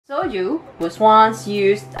Soju was once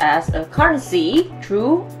used as a currency.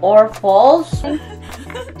 True or false?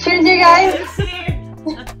 Cheers, you guys!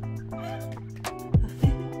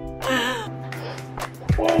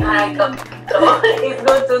 It's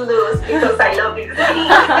good to lose because I love it.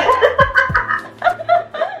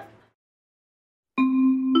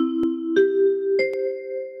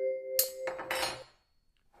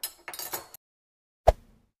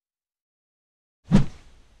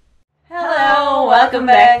 Hello, welcome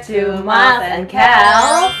back to Miles and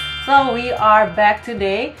Cal. So we are back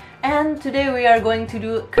today, and today we are going to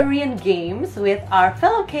do Korean games with our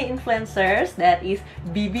fellow K-influencers, that is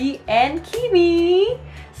Bibi and Kimi.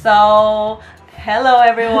 So, hello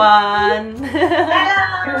everyone.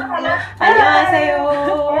 Hello. 안녕하세요.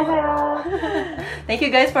 Thank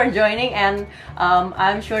you guys for joining, and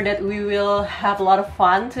I'm sure that we will have a lot of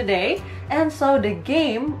fun today. And so the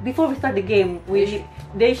game, before we start the game,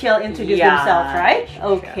 they shall introduce themselves, right?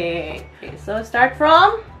 Okay. So start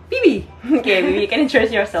from Bibi. Okay, Bibi, you can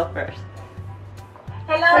introduce yourself first.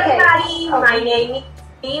 Hello everybody, my name is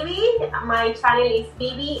Bibi. My channel is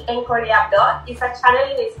Bibi and Korea Blog. It's a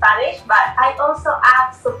channel in Spanish, but I also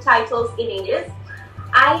add subtitles in English.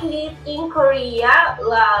 I live in Korea,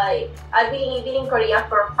 I've been living in Korea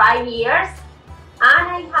for 5 years. And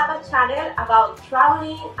I have a channel about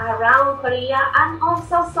traveling around Korea and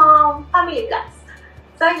also some family vlogs.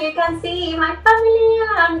 So you can see my family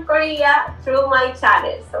and Korea through my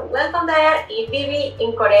channel. So welcome there, it's Bibi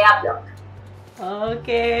in Korea Blog.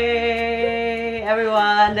 Okay,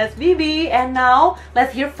 everyone, that's Bibi. And now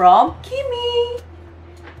let's hear from Kimi.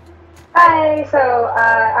 Hi, so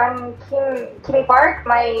I'm Kimi Park.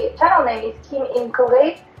 My channel name is Kim in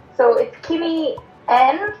Korea. So it's Kimi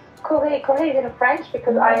and Korea is in French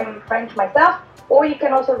because I am French myself. Or you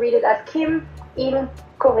can also read it as Kim in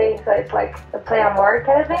Korea, so it's like a play on word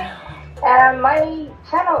kind of thing. My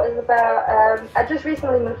channel is about, I just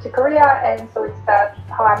recently moved to Korea, and so it's about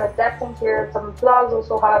how I'm adapting here, some vlogs,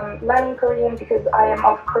 also how I'm learning Korean because I am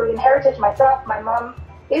of Korean heritage myself. My mom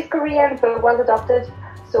is Korean but was adopted,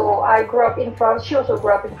 so I grew up in France. She also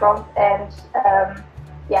grew up in France, and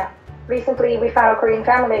recently we found a Korean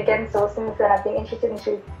family again, so since then I've been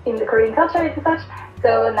interested in the Korean culture and such.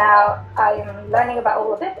 So now I'm learning about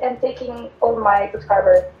all of it and taking all my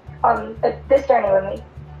subscribers on this journey with me.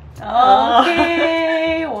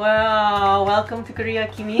 Okay, wow, welcome to Korea,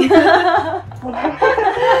 Kimi.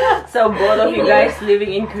 So both of you guys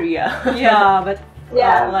living in Korea. Yeah, but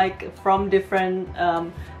like from different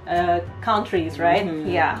countries, right?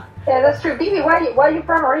 Yeah, that's true. Bibi, where are you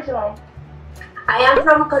from originally? I am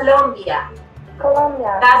from Colombia.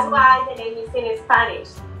 Colombia. That's why the name is in Spanish.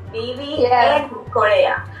 Bibi and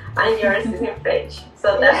Korea. And yours is in French.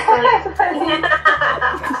 So that's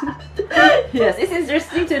Yes, it's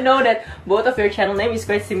interesting to know that both of your channel name is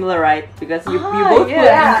quite similar, right? Because you both live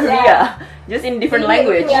in Korea, just in different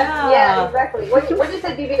language. Yeah, exactly. When you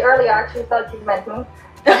said Bibi earlier, I actually thought you meant me.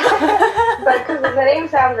 But because the name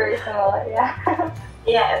sounds very similar,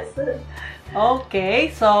 Yes.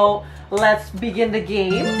 Okay, so let's begin the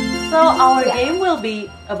game. So our game will be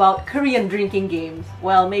about Korean drinking games.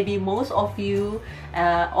 Well, maybe most of you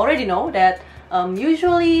already know that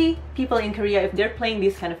usually people in Korea, if they're playing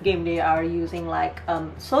this kind of game, they are using like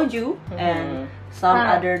soju and some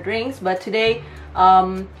other drinks. But today,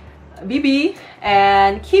 Bibi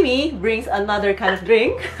and Kimi brings another kind of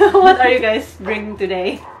drink. What are you guys bringing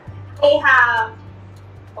today?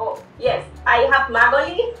 I have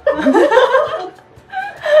magoli.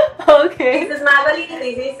 Okay. This is magoli.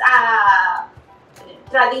 This is a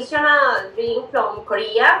traditional drink from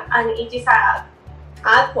Korea, and it is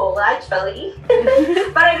alcohol actually.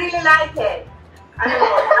 But I really like it. I don't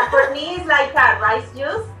know. For me, it's like a rice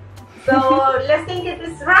juice. So let's think it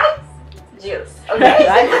is rice juice. Okay.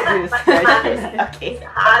 Rice juice. Okay. It's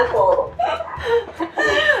alcohol.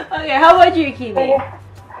 Okay. How about you, Kimi?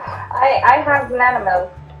 I have banana milk.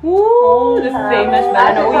 Ooh, the famous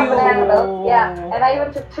banana milk. Yeah, and I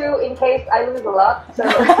even took 2 in case I lose a lot, so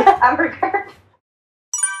I'm prepared.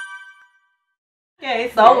 Okay,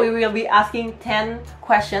 so we will be asking 10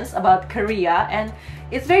 questions about Korea, and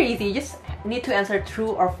it's very easy. You just need to answer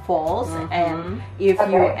true or false, and if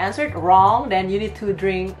you answered wrong, then you need to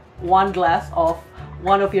drink 1 glass of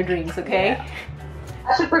one of your drinks, okay? Yeah.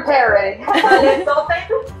 I should prepare already. Let's open.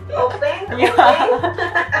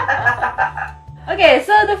 Okay,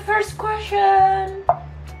 so the first question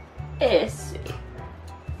is: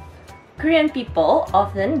 Korean people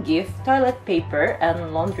often give toilet paper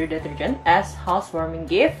and laundry detergent as housewarming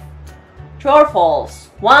gift. True or false?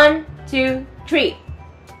 1, 2, 3.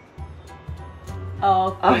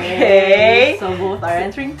 Okay. So both are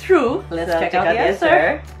answering true. Let's check out the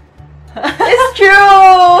answer. It's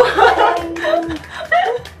true!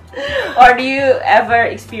 Or do you ever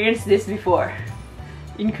experience this before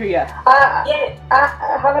in Korea? Yeah. I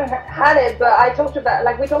haven't had it, but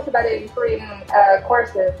we talked about it in Korean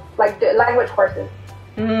courses, like the language courses.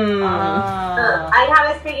 I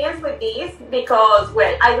have experience with this because,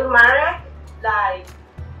 well, I got married like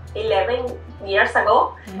 11 years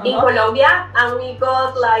ago in Colombia, and we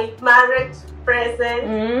got like marriage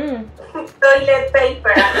present toilet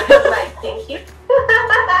paper, and I was like, thank you.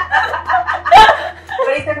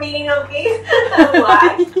 What is the meaning of this?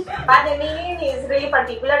 Why? But the meaning is really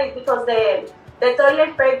particular. It's because the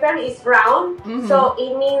toilet paper is round, so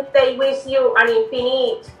it means they wish you an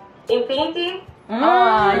infinity.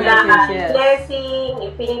 Yes. Blessing,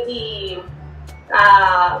 infinity,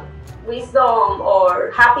 wisdom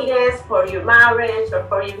or happiness for your marriage or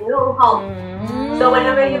for your new home. So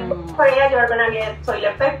whenever you go to Korea, you're gonna get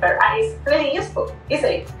toilet paper, and it's really useful,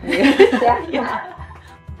 isn't it? Yeah.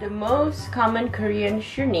 The most common Korean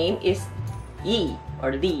surname is E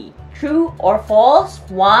or Lee. True or false?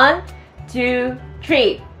 1, 2,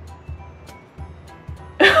 3.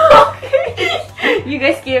 Okay. You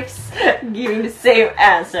guys keep giving the same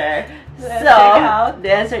answer. Let's check out.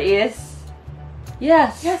 The answer is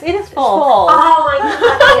yes. Yes, it is It's false. false. Oh my god,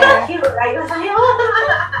 thank you. I was like,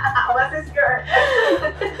 oh, what's this girl?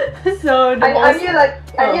 So the I knew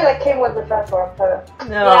like Kim was the first one. So.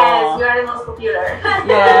 No. Yes, you are the most popular.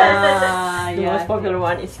 Yes. The Yeah. most popular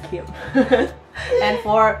one is Kim. And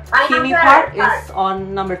for I Kimi answer Park Park. is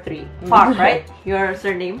on number 3. Park, right? Your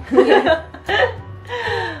surname.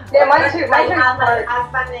 Yeah, mine too. My Mine too.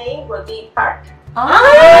 husband name will be Park.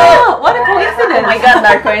 Ah, what a Oh coincidence! my god,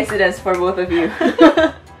 not coincidence for both of you.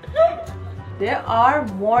 There are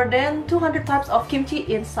more than 200 types of kimchi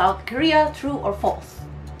in South Korea. True or false?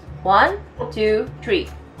 1, 2, 3.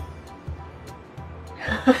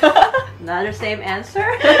 Another same answer.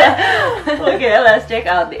 Okay, let's check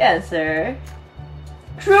out the answer.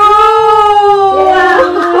 True!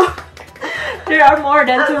 Yeah. There are more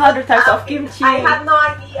than 200 types of kimchi. I have no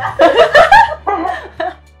idea.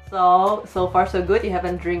 So far so good. You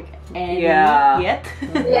haven't drink any Yeah. yet.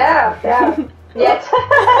 Yeah. Yet.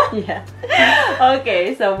 Yeah.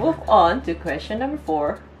 Okay, so move on to question number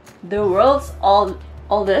 4. The world's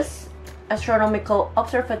oldest astronomical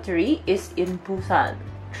observatory is in Busan.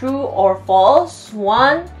 True or false?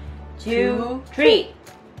 1, 2, 3.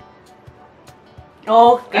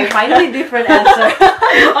 Okay, finally different answer.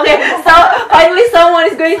 Okay, so finally someone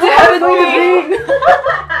is going to have it with me.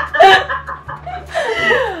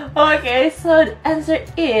 Okay, so the answer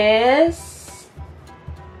is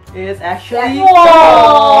It's actually false.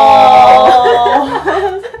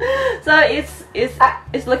 So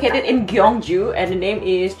it's located in Gyeongju, and the name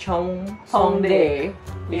is Cheongseongdae,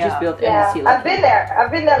 which is built in Yeah. sea I've been there.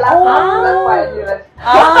 I've been there last time. That's why I knew it.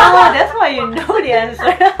 that's why you know the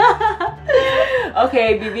answer.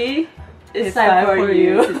 Okay, Bibi, It's time for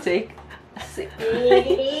you to take a sip.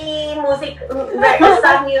 Music,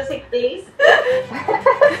 sad music, please.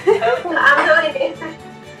 I'm doing it.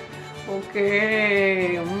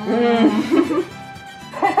 Okay.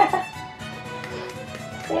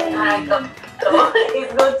 I got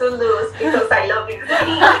it's good to lose because I love it.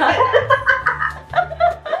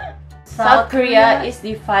 South Korea is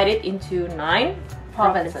divided into 9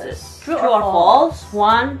 provinces. True or false?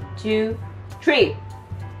 1, 2, 3.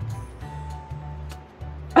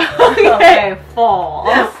 Okay,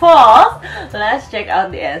 false. False. Let's check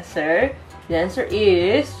out the answer. The answer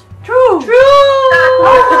is True. true. Oh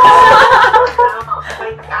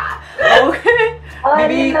my god. Okay. Oh, I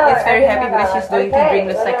Maybe didn't know it's it. very I happy didn't know because that. she's going to Okay, drink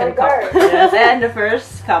the well, second there cup. we go. Yes, and the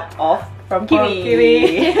first cup of from From Kimi.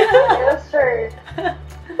 Kimi. Yeah, that's true.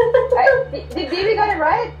 Did Bibi got it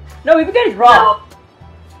right? No, we got it wrong.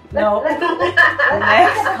 No. Let's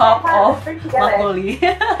Next cup of drink together. makgeolli.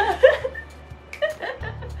 Yeah.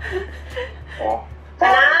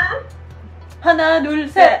 하나, 둘,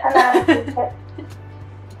 셋. 하나, 둘, 셋.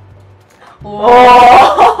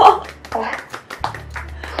 Oh.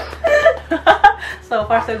 So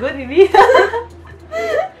far so good, Bibi. I'm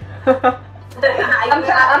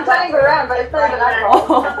turning around, but it's not even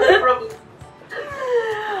alcohol.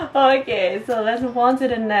 Okay, so let's move on to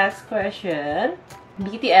the next question.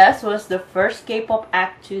 BTS was the first K-pop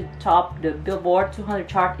act to top the Billboard 200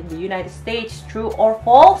 chart in the United States. True or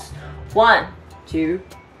false? 1, 2,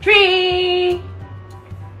 3.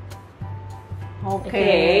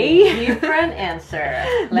 Okay. Different answer.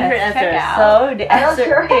 Let's Different check answer. out. So the I'm not answer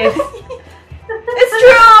sure. is it's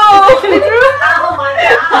true. Oh my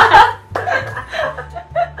god.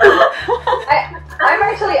 I'm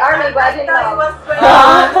actually Army, but I didn't thought it know. was great.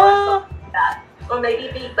 or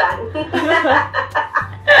maybe Big Bang.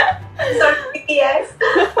 Sorry, yes.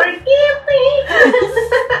 Forgive me.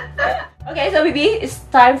 Okay, so Bibi, it's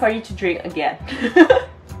time for you to drink again.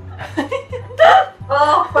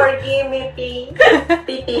 Oh, forgive me, BTS.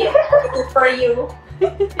 This is for you.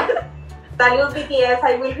 Salud, BTS.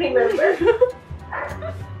 I will remember.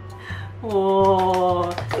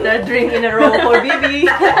 Oh, third drink in a row for Bibi.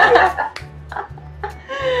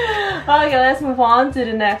 Okay, let's move on to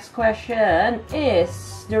the next question.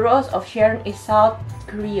 Is the rose of Sharon is South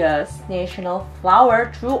Korea's national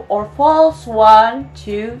flower? True or false? 1,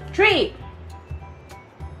 2, 3.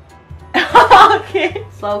 Okay,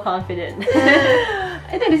 So confident.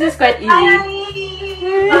 I think this is quite easy.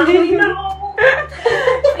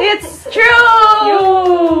 It's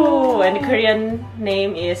true! And the Korean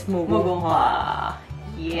name is Mugunghwa.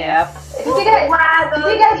 Yep. Did you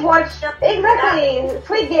guys watch exactly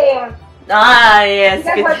Squid Game? Ah, yes.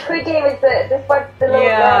 You guys watch Squid Game? It's this what the little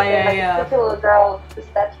girl, the little girl, the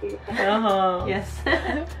statue. Yes.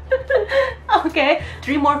 Okay,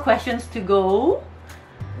 3 more questions to go.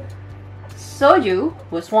 Soju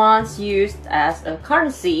was once used as a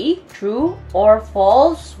currency. True or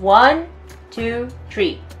false? 1, 2,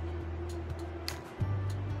 3.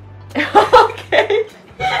 Okay.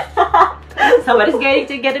 Somebody's going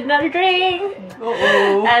to get another drink.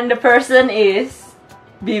 Uh-oh. And the person is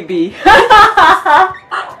Bibi.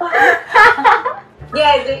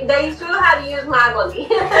 Yeah, they should have used Magoli.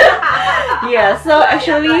 Yeah, so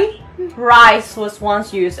actually, rice was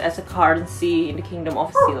once used as a currency in the kingdom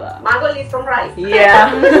of Silla. Magoli is from rice.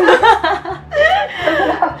 Yeah.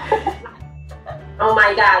 Oh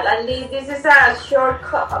my god, at least this is a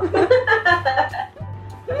shortcut.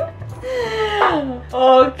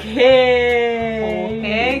 Okay,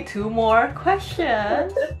 2 more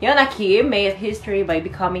questions. Yeona Kim made history by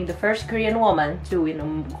becoming the first Korean woman to win a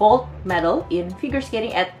gold medal in figure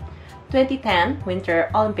skating at 2010 Winter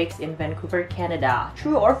Olympics in Vancouver, Canada.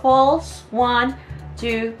 True or false? 1,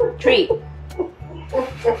 2, 3.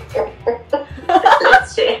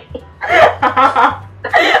 Let's check.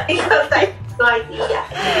 Because I have no idea.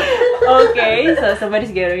 Okay, so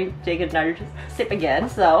somebody's going to take another sip again.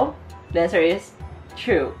 So the answer is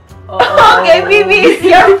true. Okay, Bibi,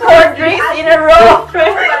 your 4 drinks in a row.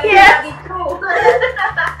 Yes.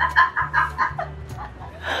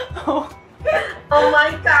 Oh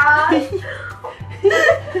my god.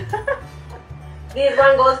 This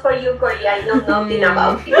one goes for you, Korea. I know nothing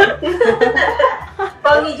about you.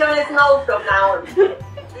 Only Jon Snow from now on.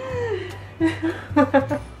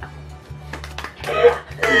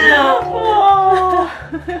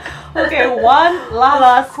 Okay, one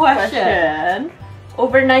last question.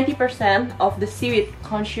 Over 90% of the seaweed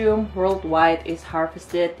consumed worldwide is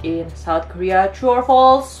harvested in South Korea. True or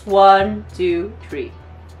false? 1, 2, 3.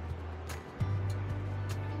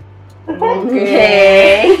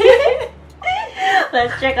 Okay.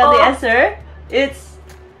 Let's check on the answer. It's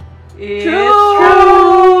true.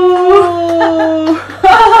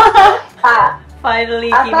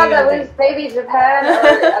 Finally, I thought that was maybe Japan or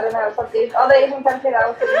I don't know, something other Asian country that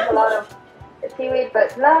also eats a lot of seaweed,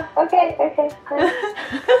 but no. Okay.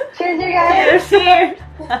 Cheers, you guys. Cheers.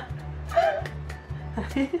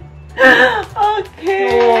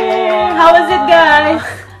 Okay. How was it, guys?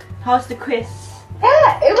 How's the quiz?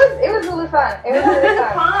 Yeah, it was really fun. It was really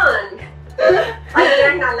fun. Fun. I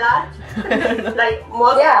learned a lot. Like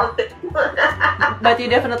most of it. But you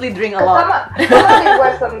definitely drink a lot. Some of it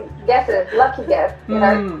were some guesses, lucky guess, you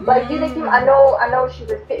know. Like Kim, I know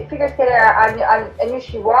she's a figure skater. I knew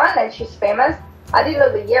she won and she's famous. I didn't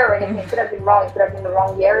know the year or anything. It could have been wrong. It could have been the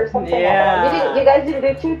wrong year or something. Yeah. You guys didn't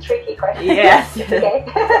do too tricky questions. Yes. Okay.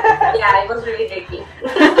 Yeah, it was really tricky.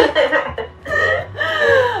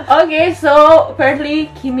 Okay, so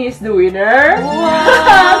apparently Kimi is the winner.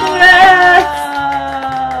 Congrats!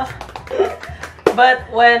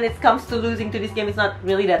 But when it comes to losing to this game, it's not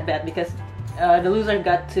really that bad because the loser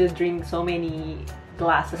got to drink so many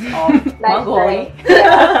glasses of Magoli.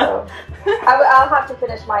 Yeah, so I'll have to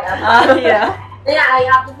finish mine up. Yeah. Yeah, I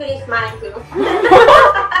have to finish mine too.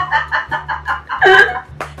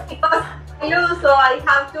 Because I lose, so I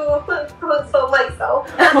have to console myself.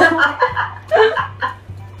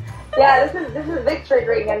 Yeah, this is victory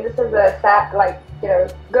drink, and this is a sad, like, you know,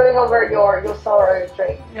 going over your sorrow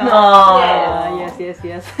drink.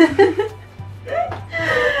 Yes.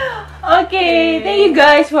 Okay, thank you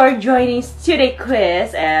guys for joining today's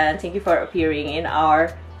quiz, and thank you for appearing in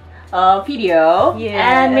our video. Yes.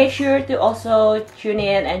 And make sure to also tune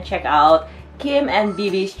in and check out Kim and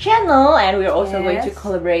Bibi's channel, and we're also going to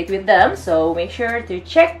collaborate with them, so make sure to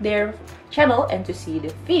check their channel and to see the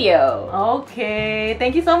video. Okay,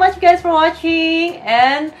 thank you so much guys for watching,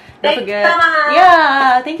 and don't forget. So much.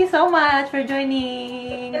 Yeah, thank you so much for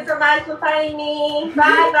joining. Thank you so much for finding me.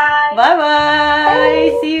 Bye bye. Bye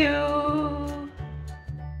bye. See you.